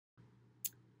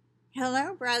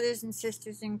Hello, brothers and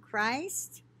sisters in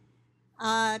Christ.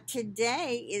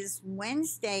 Today is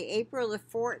Wednesday, April the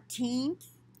 14th,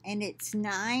 and it's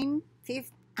 9:50.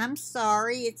 I'm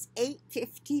sorry, it's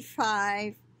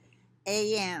 8:55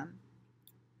 a.m.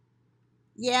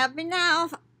 Yeah, I've been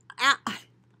out,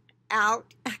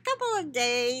 out a couple of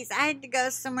days. I had to go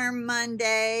somewhere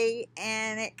Monday,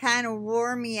 and it kind of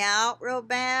wore me out real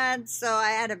bad. So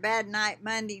I had a bad night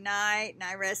Monday night, and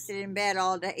I rested in bed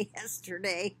all day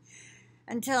yesterday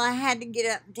until I had to get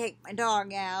up and take my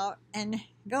dog out. And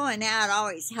going out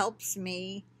always helps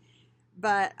me.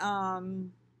 But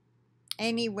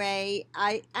anyway,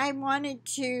 I wanted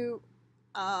to.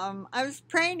 I was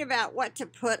praying about what to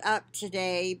put up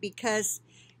today because,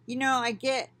 I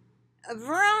get a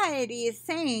variety of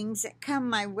things that come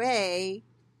my way.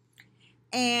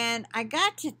 And I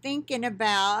got to thinking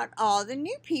about all the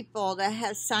new people that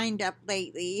have signed up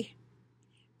lately.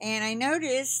 And I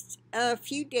noticed a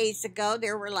few days ago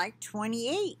there were like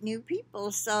 28 new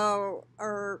people. So,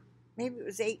 or maybe it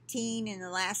was 18 in the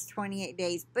last 28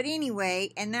 days. But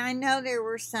anyway, and I know there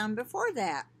were some before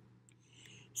that.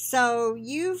 So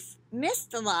you've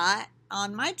missed a lot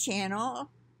on my channel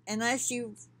unless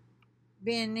you've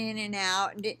been in and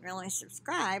out and didn't really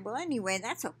subscribe. Well, anyway,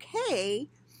 that's okay.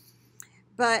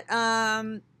 But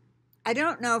I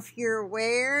don't know if you're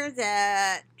aware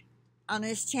that on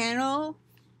this channel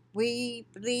we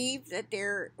believe that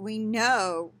we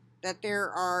know that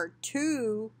there are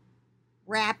two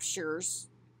raptures.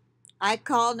 I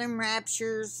call them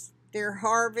raptures. They're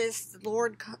harvests. The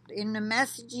Lord, in the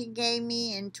message He gave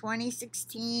me in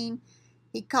 2016,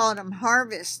 He called them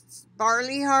harvests.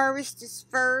 Barley harvest is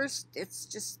first. It's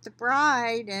just the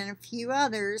bride and a few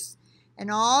others.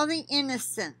 And all the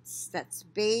innocents, that's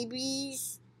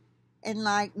babies and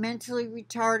like mentally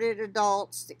retarded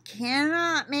adults that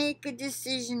cannot make a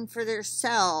decision for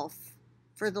themselves,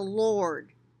 for the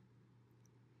Lord.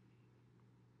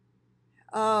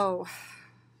 Oh,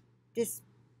 this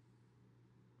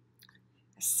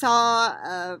I saw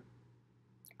a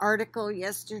article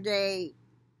yesterday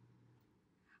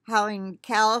how in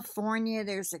California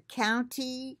there's a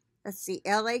county, that's the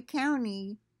LA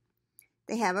County,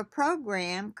 they have a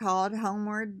program called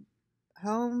Homebound,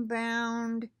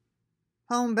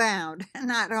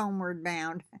 not Homeward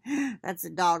Bound. That's a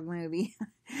dog movie.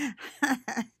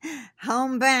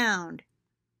 Homebound.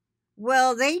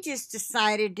 Well, they just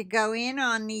decided to go in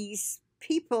on these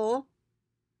people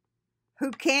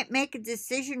who can't make a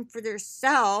decision for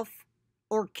themselves,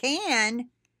 or can.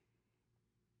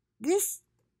 This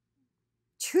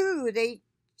two, they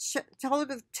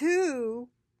told of two,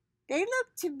 they look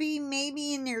to be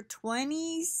maybe in their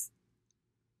 20s.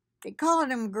 They called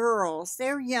them girls.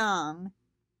 They're young.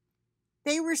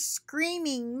 They were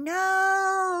screaming,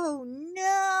 "No,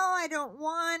 no, I don't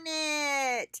want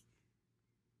it."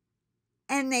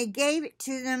 And they gave it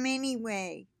to them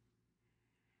anyway.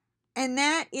 And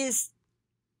that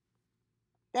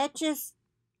just,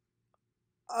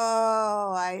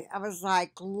 oh, I was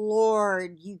like,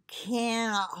 Lord, you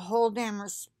cannot hold them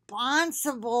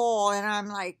responsible. And I'm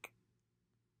like,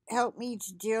 help me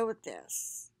to deal with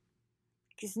this.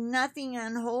 Because nothing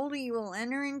unholy will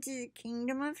enter into the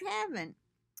kingdom of heaven.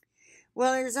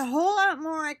 Well, there's a whole lot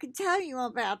more I could tell you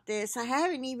about this. I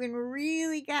haven't even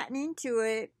really gotten into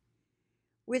it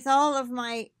with all of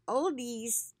my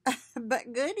oldies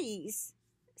but goodies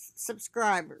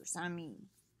subscribers. I mean,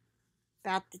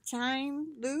 about the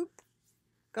time loop,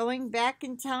 going back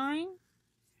in time.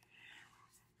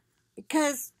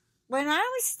 Because when I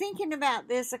was thinking about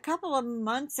this a couple of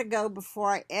months ago,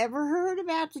 before I ever heard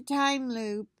about the time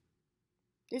loop,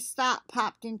 this thought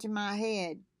popped into my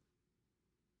head.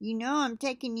 I'm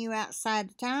taking you outside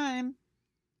of time.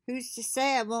 Who's to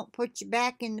say I won't put you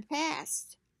back in the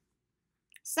past?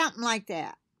 Something like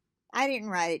that. I didn't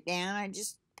write it down. I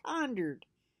just pondered.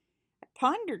 I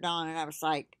pondered on it. I was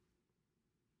like,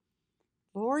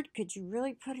 Lord, could you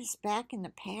really put us back in the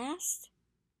past?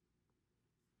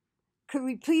 Could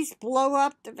we please blow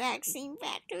up the vaccine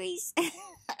factories? It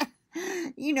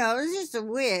was just a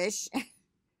wish.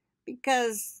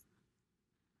 Because,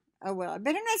 oh well, I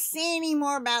better not say any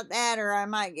more about that or I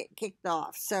might get kicked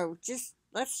off. So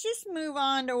let's just move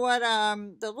on to what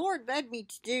the Lord led me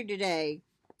to do today.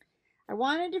 I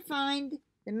wanted to find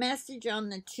the message on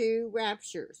the two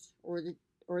raptures,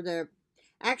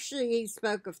 actually he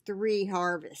spoke of three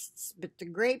harvests, but the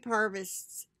grape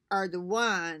harvests are the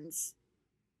ones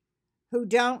who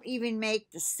don't even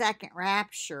make the second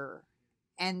rapture,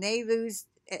 and they lose.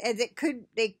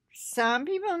 Some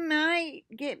people might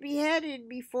get beheaded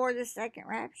before the second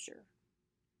rapture.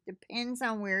 Depends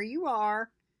on where you are,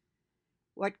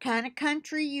 what kind of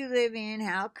country you live in,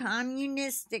 how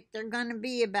communistic they're going to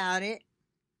be about it.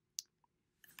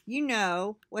 You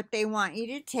know what they want you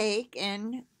to take,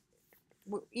 and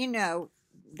you know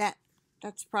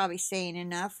that's probably saying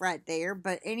enough right there.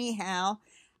 But anyhow,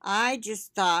 I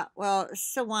just thought, well,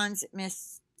 it's the ones that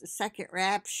missed the second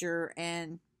rapture,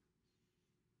 and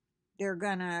they're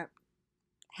gonna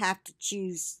have to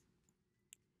choose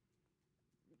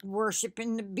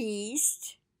worshiping the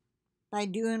beast by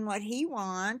doing what he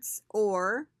wants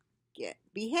or get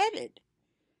beheaded.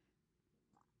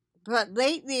 But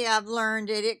lately I've learned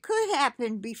that it could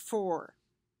happen before.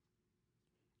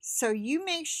 So you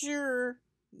make sure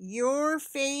your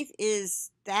faith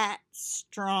is that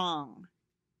strong.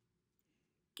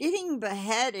 Getting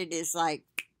beheaded is like,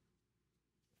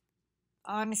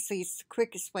 honestly, it's the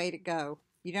quickest way to go.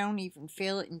 You don't even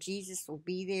feel it, and Jesus will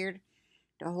be there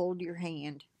to hold your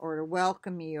hand or to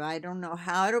welcome you. I don't know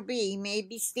how it'll be. He may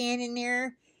be standing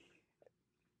there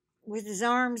with his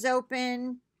arms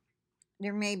open.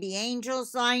 There may be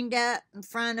angels lined up in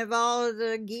front of all of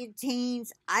the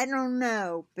guillotines. I don't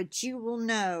know, but you will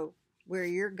know where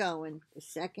you're going the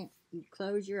second you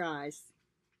close your eyes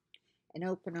and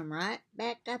open them right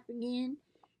back up again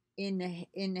in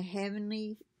the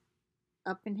heavenly,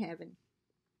 up in heaven.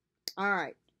 All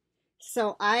right.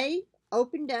 So I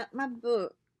opened up my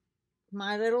book,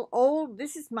 my little old,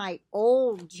 this is my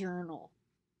old journal.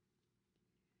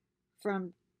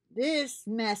 From this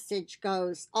message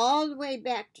goes all the way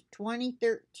back to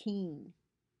 2013.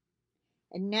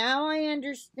 And now I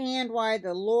understand why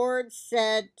the Lord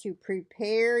said to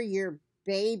prepare your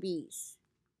babies.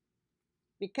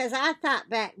 Because I thought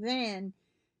back then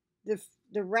the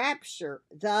rapture,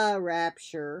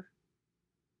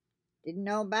 didn't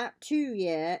know about 2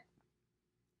 yet,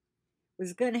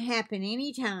 was going to happen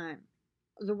anytime.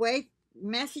 The way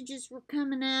messages were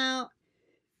coming out,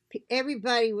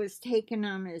 everybody was taking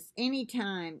them as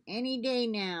anytime, any day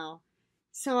now.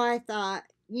 So I thought,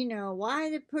 why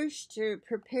the push to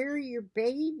prepare your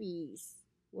babies?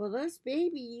 Well, those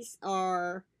babies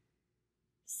are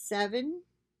 7,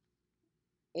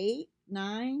 8,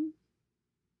 9.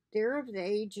 They're of the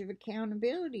age of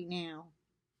accountability now.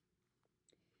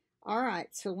 All right,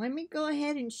 so let me go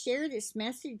ahead and share this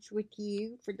message with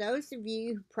you. For those of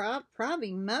you who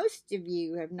probably most of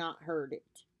you have not heard it.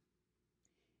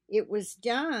 It was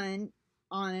done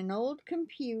on an old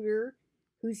computer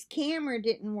whose camera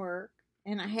didn't work,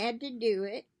 and I had to do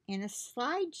it in a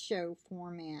slideshow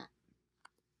format.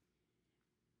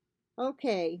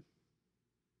 Okay.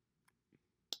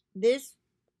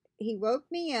 He woke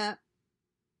me up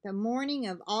the morning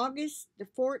of August the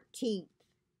 14th,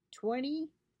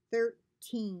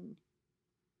 2013,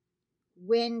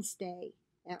 Wednesday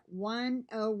at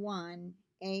 1:01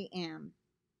 a.m.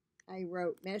 I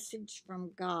wrote message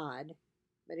from God,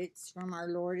 but it's from our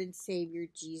Lord and Savior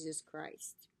Jesus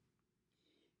Christ.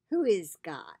 Who is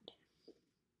God?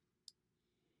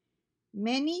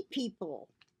 Many people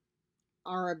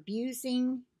are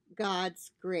abusing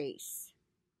God's grace.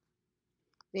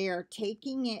 They are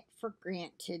taking it for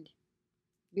granted,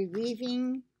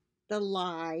 believing the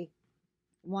lie,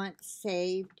 once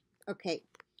saved. Okay,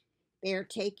 they are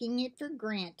taking it for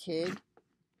granted,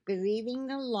 believing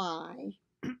the lie,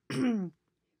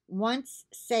 once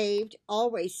saved,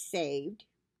 always saved,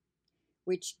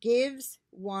 which gives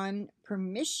one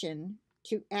permission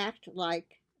to act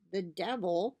like the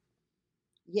devil,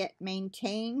 yet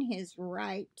maintain his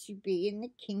right to be in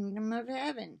the kingdom of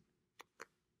heaven.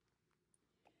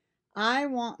 I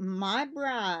want my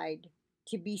bride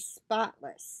to be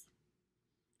spotless.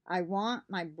 I want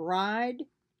my bride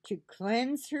to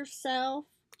cleanse herself,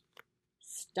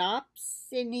 stop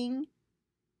sinning.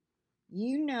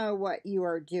 You know what you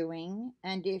are doing,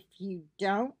 and if you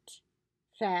don't,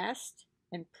 fast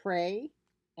and pray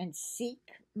and seek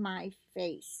my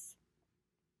face.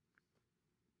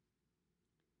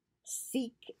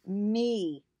 Seek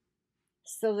me,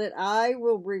 so that I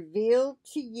will reveal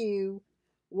to you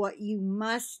what you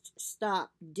must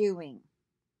stop doing.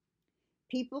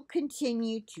 People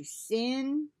continue to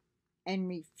sin and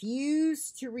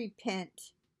refuse to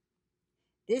repent.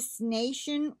 This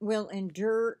nation will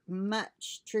endure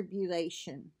much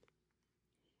tribulation.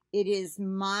 It is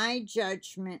my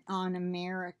judgment on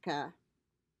America.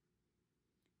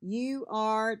 You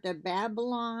are the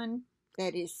Babylon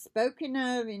that is spoken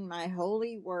of in my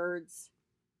holy words.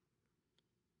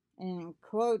 And in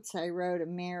quotes, I wrote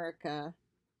America,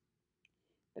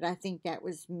 but I think that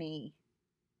was me.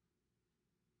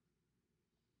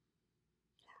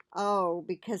 Oh,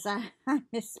 because I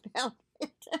misspelled it.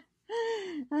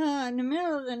 In the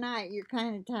middle of the night, you're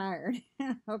kind of tired.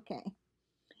 Okay.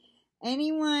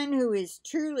 Anyone who is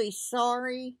truly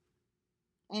sorry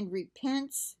and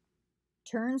repents,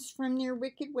 turns from their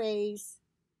wicked ways,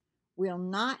 will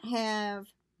not have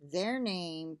their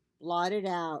name blotted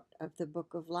out of the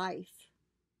book of life.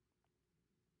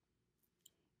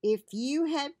 If you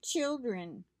have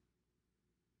children,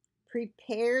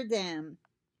 prepare them.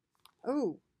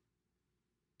 Oh,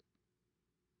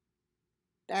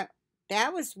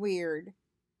 that was weird.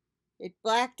 It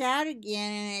blacked out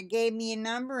again and it gave me a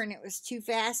number and it was too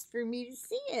fast for me to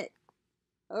see it.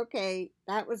 Okay,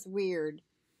 that was weird.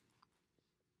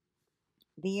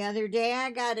 The other day I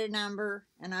got a number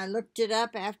and I looked it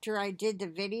up after I did the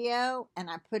video and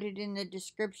I put it in the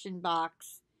description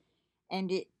box,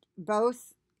 and it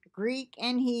both Greek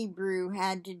and Hebrew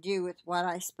had to do with what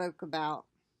I spoke about.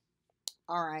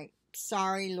 All right.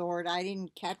 Sorry, Lord, I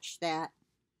didn't catch that.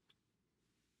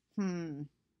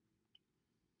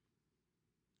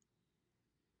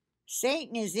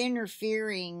 Satan is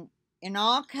interfering in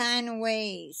all kind of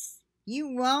ways. You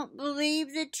won't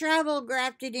believe the trouble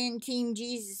Grafted In Team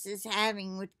Jesus is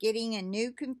having with getting a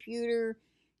new computer,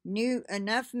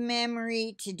 enough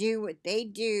memory to do what they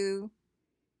do.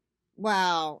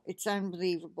 Wow, it's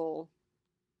unbelievable.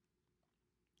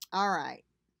 All right.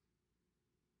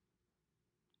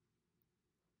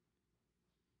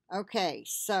 Okay,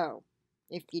 so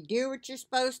if you do what you're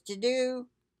supposed to do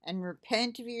and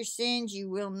repent of your sins, you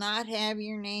will not have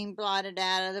your name blotted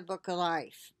out of the book of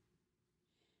life.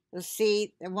 You'll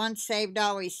see, the once saved,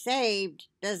 always saved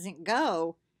doesn't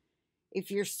go. If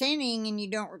you're sinning and you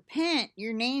don't repent,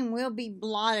 your name will be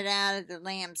blotted out of the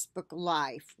Lamb's book of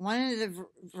life. One of the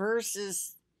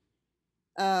verses,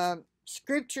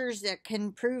 scriptures that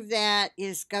can prove that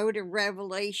is go to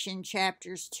Revelation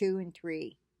chapters 2 and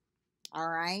 3. All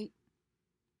right?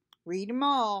 Read them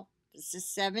all. This is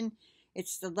 7.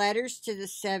 It's the letters to the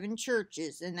 7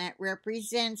 churches, and that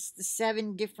represents the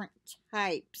 7 different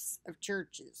types of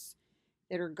churches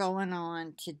that are going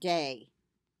on today.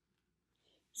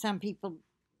 Some people,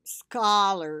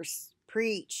 scholars,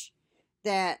 preach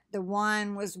that the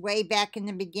one was way back in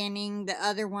the beginning, the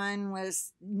other one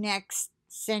was next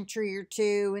century or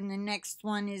two, and the next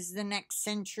one is the next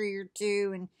century or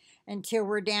two, and until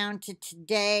we're down to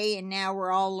today, and now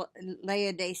we're all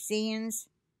Laodiceans.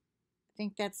 I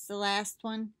think that's the last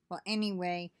one. Well,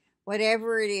 anyway,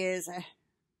 whatever it is, I'm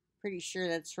pretty sure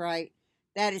that's right.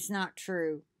 That is not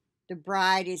true. The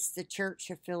bride is the Church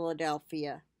of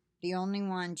Philadelphia, the only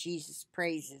one Jesus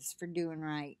praises for doing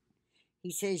right.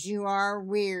 He says, you are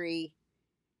weary.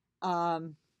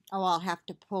 I'll have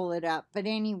to pull it up. But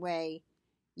anyway,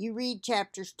 you read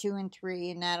chapters 2 and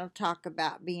 3, and that'll talk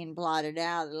about being blotted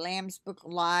out of the Lamb's Book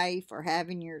of Life or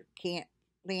having your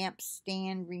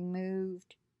lampstand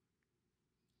removed.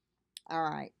 All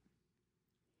right.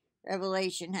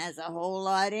 Revelation has a whole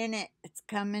lot in it. It's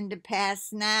coming to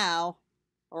pass now,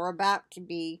 or about to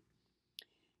be.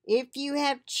 If you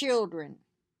have children,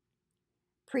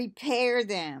 prepare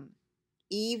them,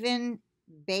 even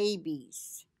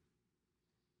babies.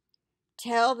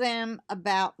 Tell them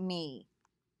about me.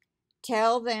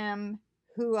 Tell them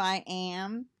who I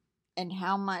am and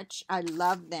how much I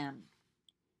love them.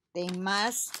 They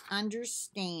must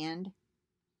understand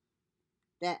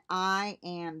that I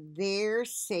am their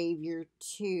Savior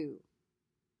too,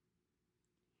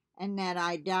 and that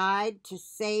I died to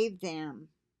save them.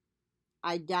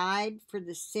 I died for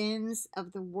the sins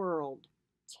of the world.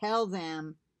 Tell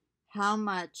them how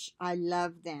much I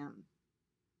love them.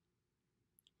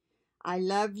 I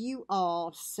love you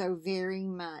all so very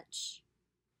much.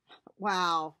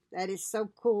 Wow, that is so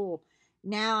cool.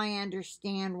 Now I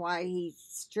understand why he's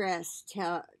stressed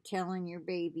telling your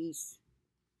babies.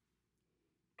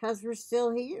 Because we're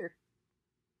still here.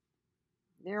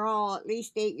 They're all at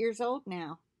least 8 years old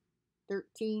now.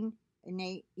 13 and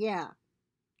 8. Yeah,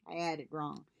 I added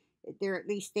wrong. They're at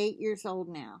least 8 years old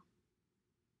now.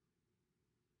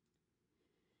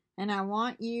 And I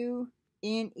want you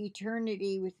in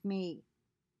eternity with me.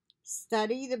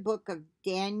 Study the book of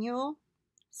Daniel,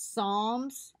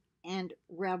 Psalms, and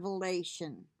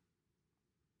Revelation.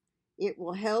 It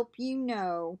will help you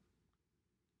know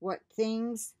what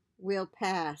things will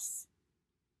pass.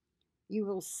 You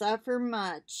will suffer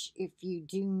much if you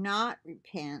do not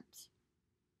repent,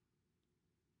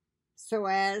 so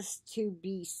as to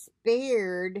be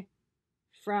spared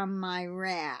from my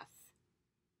wrath.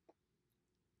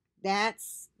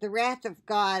 That's the wrath of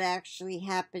God actually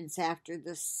happens after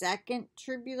the second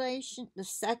tribulation, the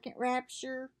second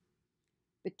rapture.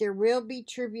 But there will be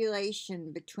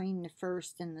tribulation between the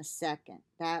first and the second.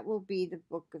 That will be the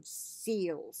book of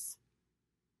seals.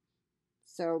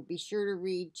 So be sure to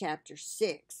read chapter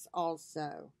 6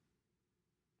 also.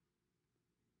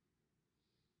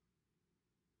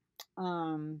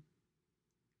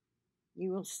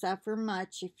 You will suffer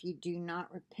much if you do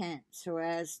not repent, so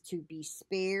as to be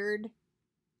spared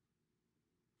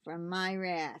from my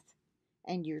wrath,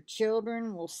 and your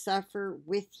children will suffer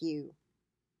with you.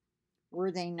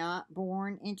 Were they not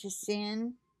born into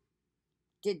sin?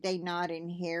 Did they not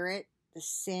inherit the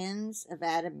sins of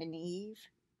Adam and Eve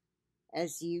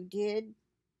as you did?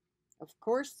 Of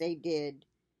course they did.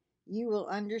 You will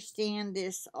understand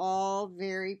this all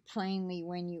very plainly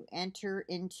when you enter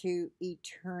into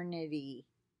eternity.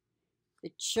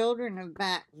 The children of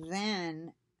back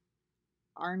then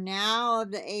are now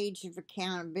of the age of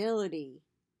accountability.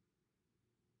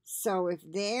 So if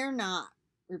they're not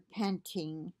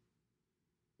repenting,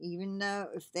 even though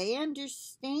if they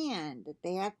understand that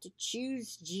they have to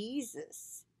choose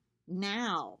Jesus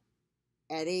now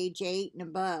at age 8 and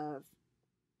above,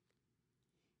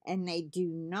 and they do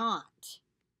not,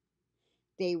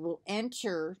 they will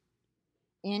enter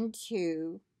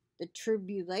into the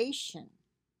tribulation,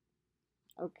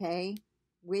 okay,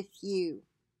 with you,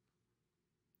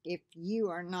 if you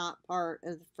are not part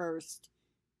of the first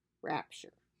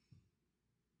rapture.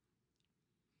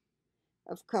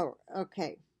 Of course,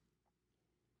 okay.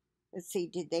 Let's see,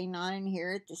 did they not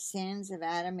inherit the sins of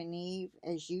Adam and Eve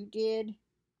as you did?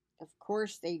 Of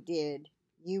course they did.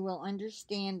 You will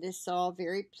understand this all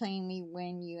very plainly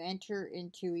when you enter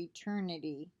into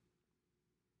eternity.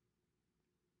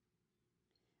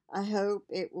 I hope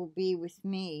it will be with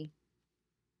me,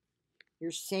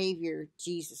 your Savior,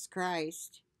 Jesus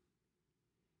Christ.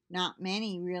 Not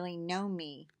many really know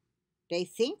me. They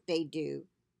think they do,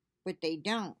 but they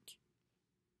don't.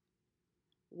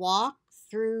 Walk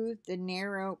through the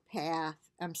narrow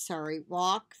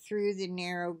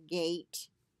gate.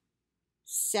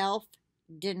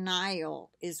 Self-denial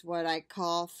is what I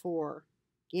call for.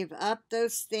 Give up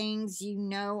those things you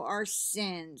know are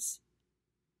sins.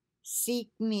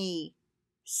 Seek me.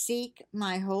 Seek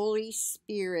my Holy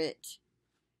Spirit.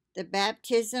 The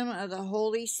baptism of the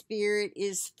Holy Spirit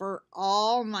is for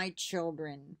all my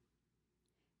children.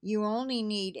 You only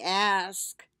need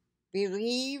ask.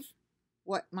 Believe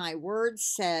what my word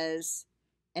says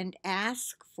and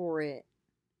ask for it.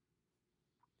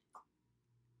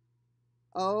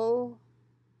 Oh,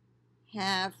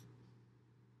 I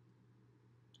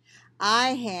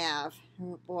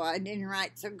didn't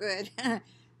write so good.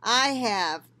 I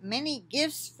have many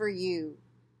gifts for you.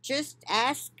 Just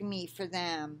ask me for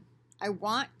them. I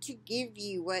want to give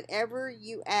you whatever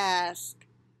you ask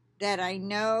that I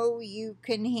know you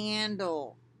can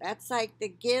handle. That's like the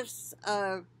gifts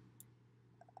of,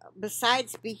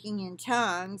 besides speaking in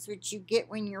tongues, which you get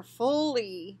when you're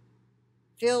fully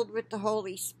filled with the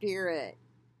Holy Spirit.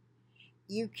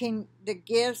 The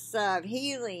gifts of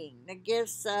healing, the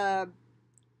gifts of,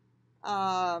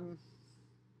 oh,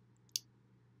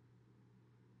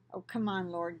 come on,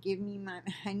 Lord,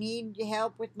 I need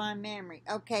help with my memory.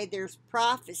 Okay, there's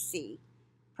prophecy,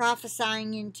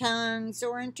 prophesying in tongues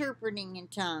or interpreting in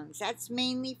tongues. That's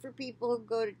mainly for people who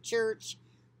go to church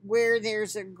where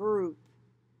there's a group,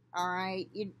 all right?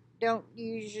 You don't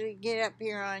usually get up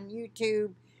here on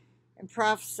YouTube and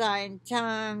prophesy in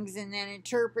tongues and then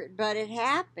interpret, but it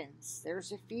happens.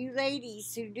 There's a few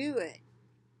ladies who do it.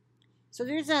 So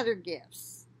there's other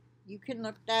gifts. You can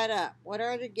look that up. What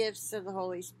are the gifts of the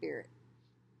Holy Spirit?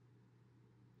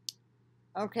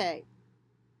 Okay.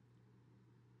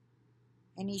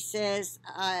 And he says,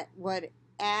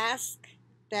 ask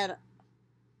that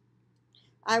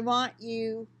I want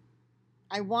to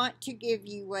give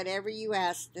you whatever you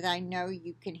ask that I know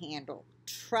you can handle.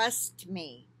 Trust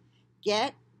me.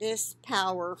 Get this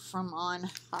power from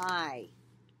on high.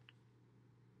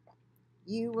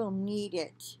 You will need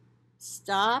it.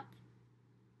 Stop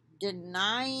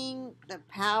denying the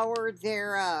power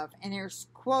thereof. And there's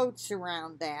quotes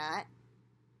around that.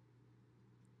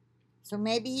 So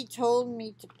maybe he told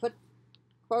me to put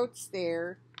quotes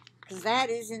there, because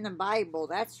that is in the Bible.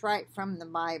 That's right from the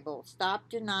Bible. Stop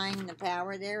denying the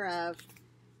power thereof.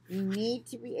 You need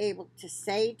to be able to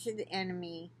say to the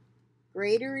enemy,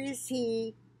 greater is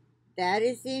he that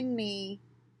is in me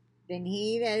than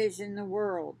he that is in the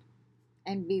world,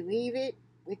 and believe it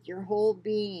with your whole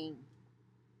being.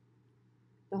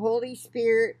 The Holy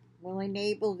Spirit will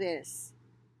enable this.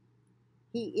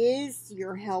 He is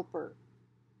your helper.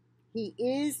 He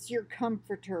is your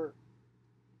comforter,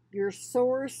 your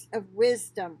source of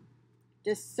wisdom,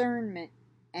 discernment,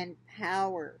 and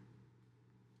power.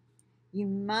 You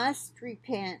must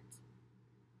repent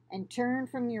and turn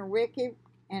from your wicked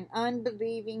and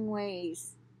unbelieving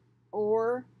ways,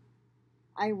 or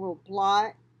I will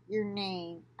blot your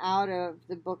name out of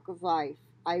the book of life.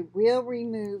 I will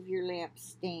remove your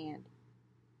lampstand.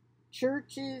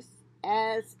 Churches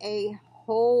as a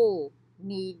whole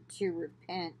need to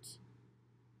repent.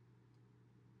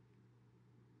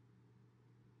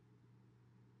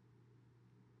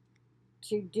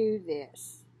 To do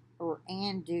this,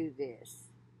 and do this.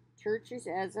 Churches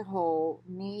as a whole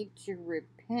need to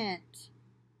repent.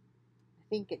 I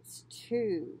think it's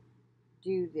to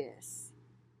do this.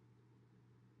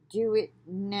 Do it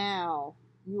now.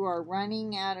 You are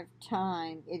running out of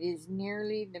time. It is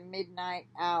nearly the midnight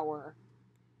hour.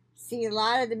 See, a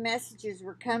lot of the messages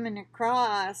we're coming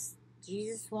across,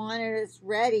 Jesus wanted us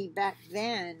ready back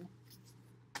then.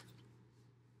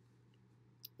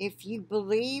 If you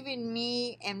believe in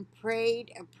me and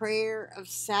prayed a prayer of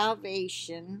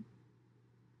salvation,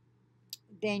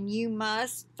 then you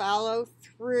must follow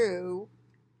through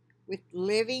with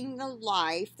living the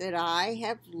life that I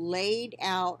have laid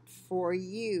out for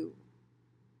you.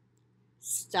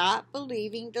 Stop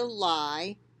believing the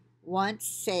lie, once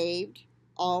saved,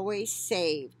 always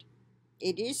saved.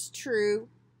 It is true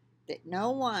that no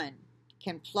one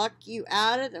can pluck you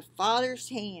out of the Father's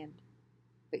hand,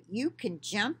 but you can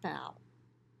jump out.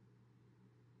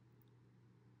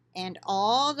 And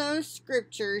all those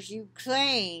scriptures you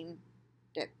claim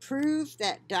that prove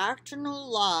that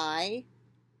doctrinal lie,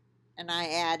 and I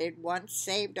added once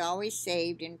saved, always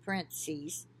saved in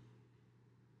parentheses,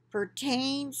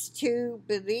 pertains to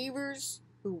believers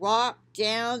who walk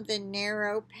down the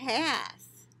narrow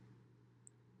path.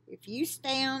 If you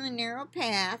stay on the narrow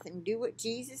path and do what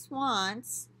Jesus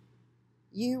wants,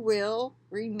 you will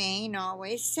remain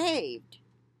always saved.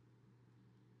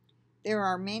 There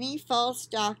are many false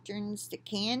doctrines that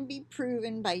can be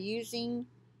proven by using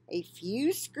a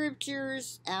few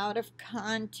scriptures out of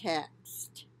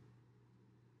context.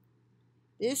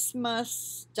 This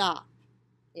must stop.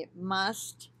 It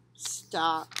must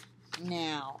stop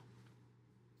now.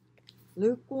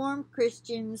 Lukewarm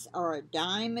Christians are a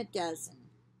dime a dozen.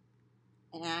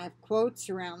 And I have quotes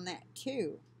around that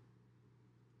too.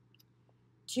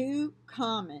 Too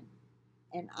common,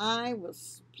 and I will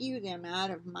spew them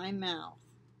out of my mouth.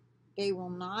 They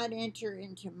will not enter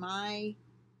into my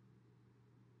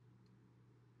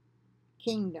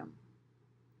kingdom.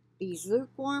 These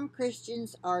lukewarm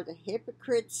Christians are the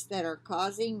hypocrites that are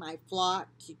causing my flock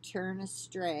to turn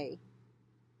astray.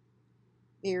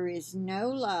 There is no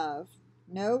love,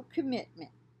 no commitment.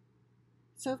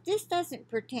 So if this doesn't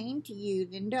pertain to you,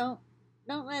 then don't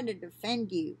let it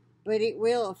offend you. But it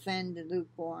will offend the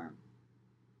lukewarm,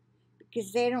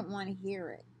 because they don't want to hear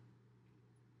it.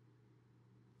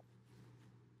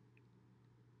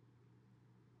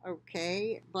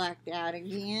 Okay, blacked out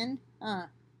again.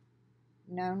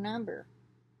 No number.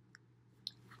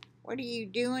 What are you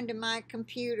doing to my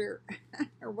computer?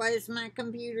 Or what is my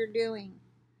computer doing?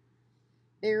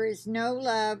 There is no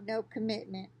love, no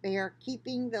commitment. They are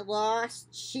keeping the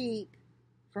lost sheep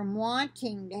from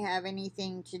wanting to have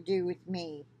anything to do with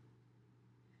me.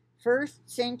 First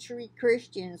century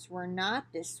Christians were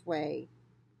not this way.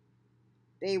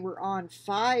 They were on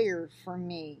fire for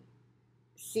me.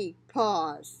 See,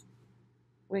 pause.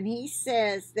 When he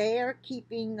says they are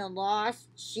keeping the lost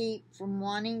sheep from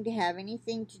wanting to have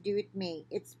anything to do with me,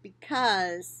 it's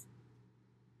because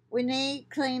when they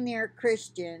claim they're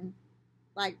Christian,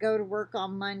 like go to work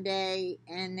on Monday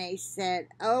and they said,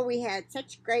 oh, we had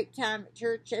such a great time at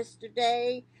church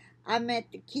yesterday. I met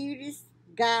the cutest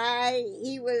guy.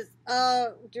 He was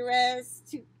dressed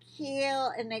to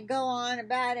kill, and they go on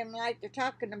about him like they're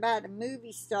talking about a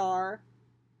movie star.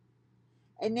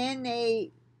 And then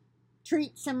they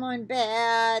treat someone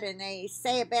bad and they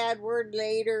say a bad word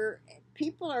later.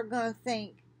 People are going to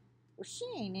think, well, she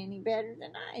ain't any better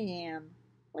than I am.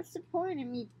 What's the point of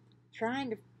me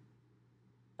trying to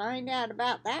find out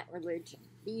about that religion?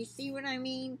 Do you see what I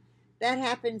mean? That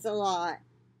happens a lot.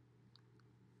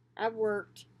 I've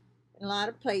worked in a lot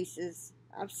of places.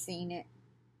 I've seen it.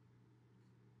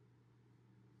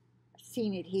 I've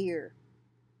seen it here.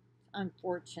 It's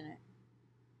unfortunate.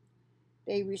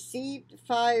 They received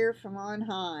fire from on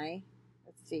high.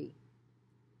 Let's see.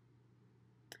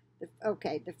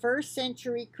 The first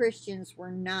century Christians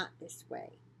were not this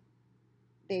way.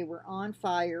 They were on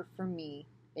fire for me.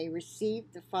 They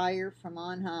received the fire from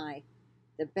on high,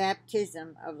 the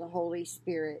baptism of the Holy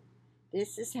Spirit.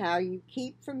 This is how you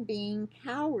keep from being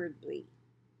cowardly,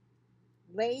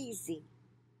 lazy,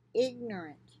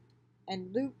 ignorant,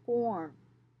 and lukewarm.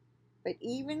 But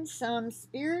even some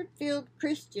spirit-filled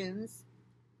Christians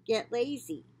get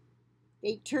lazy.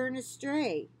 They turn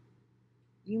astray.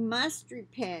 You must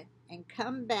repent and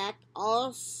come back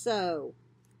also,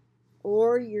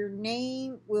 or your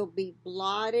name will be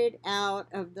blotted out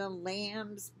of the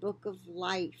Lamb's book of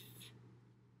life.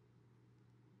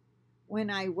 When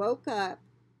I woke up,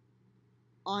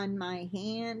 on my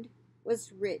hand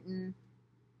was written,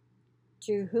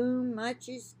 "To whom much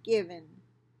is given,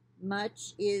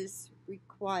 much is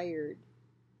required."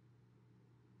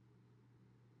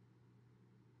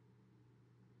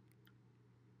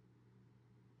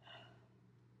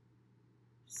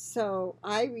 So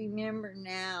I remember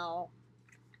now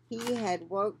he had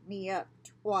woke me up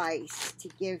twice to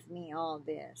give me all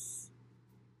this.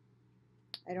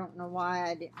 I don't know why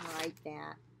I didn't write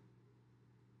that.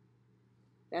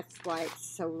 That's why it's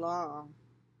so long.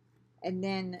 And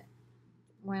then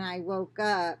when I woke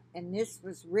up and this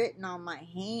was written on my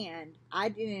hand, I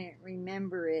didn't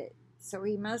remember it. So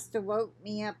he must have woke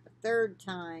me up a third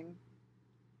time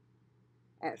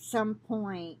at some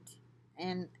point,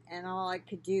 and all I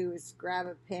could do was grab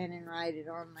a pen and write it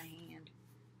on my hand.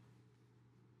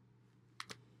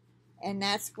 And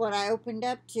that's what I opened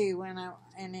up to when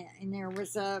there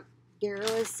was a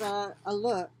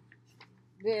look.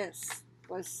 This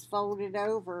was folded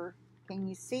over. Can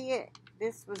you see it?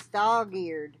 This was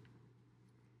dog-eared.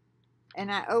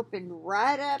 And I opened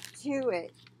right up to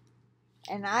it.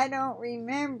 And I don't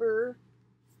remember.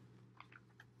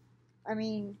 I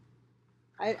mean,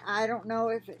 I don't know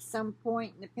if at some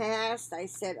point in the past I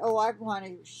said, oh, I want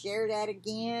to share that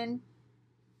again.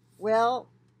 Well,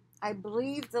 I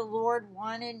believe the Lord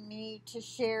wanted me to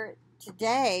share it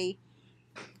today,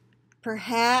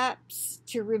 perhaps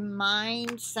to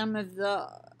remind some of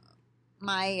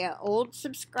my old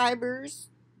subscribers,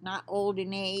 not old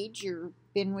in age, or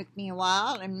been with me a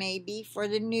while, and maybe for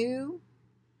the new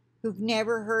who've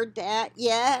never heard that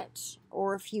yet,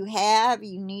 or if you have,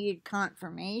 you needed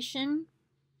confirmation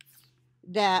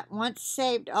that once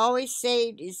saved, always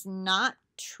saved is not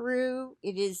true.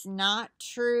 It is not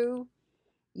true.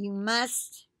 You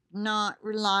must not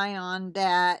rely on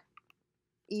that,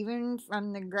 even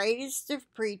from the greatest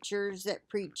of preachers that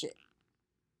preach it.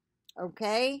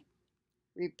 Okay?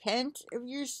 Repent of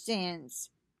your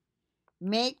sins.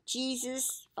 Make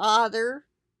Jesus, Father,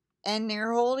 and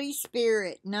their Holy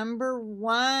Spirit number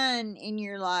one in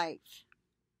your life.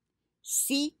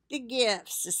 Seek the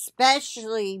gifts,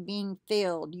 especially being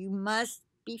filled. You must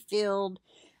be filled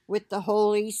with the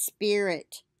Holy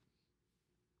Spirit.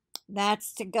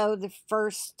 That's to go the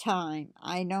first time.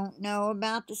 I don't know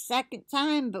about the second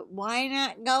time, but why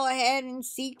not go ahead and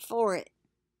seek for it?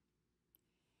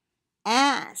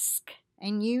 Ask,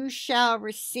 and you shall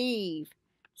receive.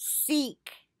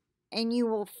 Seek, and you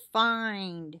will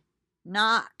find.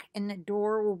 Knock, and the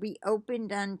door will be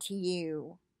opened unto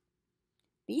you.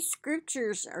 These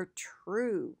scriptures are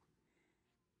true.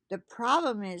 The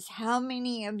problem is how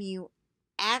many of you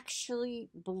actually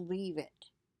believe it?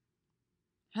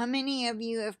 How many of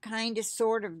you have kind of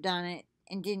sort of done it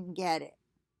and didn't get it?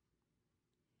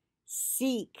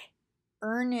 Seek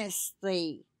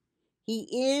earnestly. He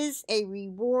is a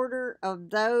rewarder of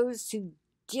those who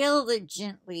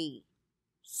diligently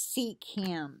seek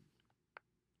him.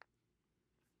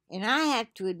 And I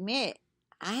have to admit,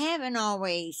 I haven't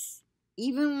always,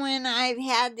 even when I've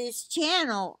had this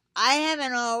channel, I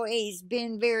haven't always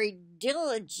been very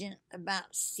diligent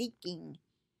about seeking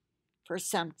for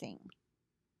something.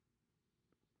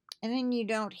 And then you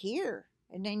don't hear.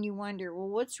 And then you wonder, well,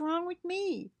 what's wrong with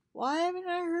me? Why haven't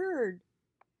I heard?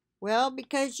 Well,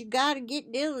 because you got to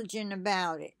get diligent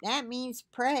about it. That means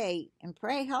pray, and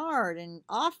pray hard and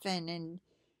often and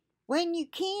when you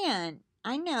can.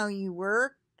 I know you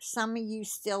work. Some of you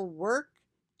still work.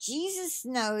 Jesus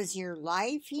knows your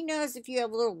life. He knows if you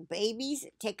have little babies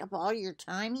that take up all your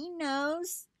time. He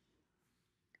knows.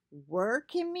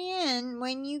 Work him in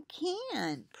when you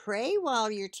can. Pray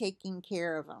while you're taking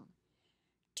care of them.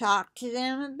 Talk to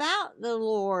them about the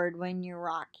Lord when you're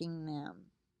rocking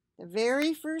them. The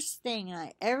very first thing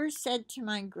I ever said to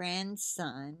my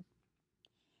grandson,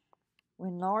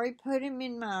 when Lori put him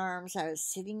in my arms, I was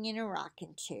sitting in a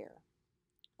rocking chair.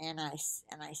 And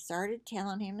I started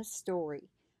telling him a story.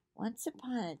 Once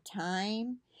upon a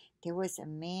time, there was a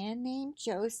man named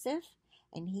Joseph,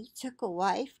 and he took a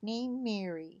wife named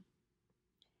Mary.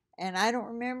 And I don't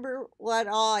remember what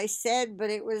all I said, but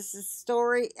it was a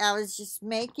story. I was just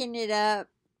making it up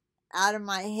out of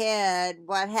my head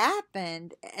what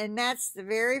happened. And that's the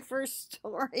very first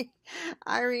story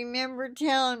I remember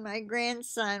telling my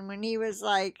grandson when he was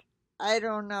like, I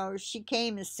don't know, she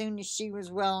came as soon as she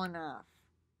was well enough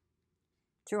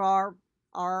to our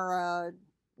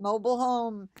mobile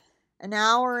home an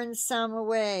hour and some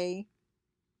away.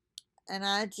 And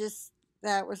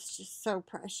that was just so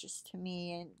precious to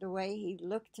me. And the way he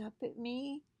looked up at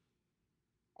me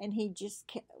and he just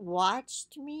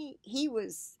watched me, he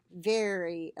was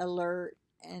very alert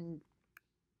and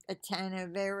attentive,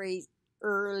 very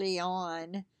early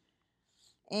on.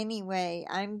 Anyway,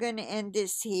 I'm going to end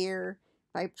this here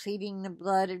by pleading the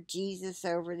blood of Jesus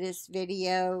over this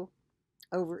video,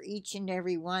 over each and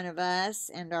every one of us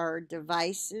and our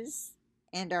devices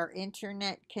and our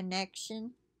internet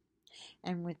connection.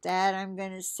 And with that, I'm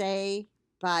going to say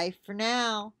bye for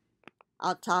now.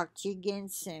 I'll talk to you again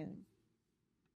soon.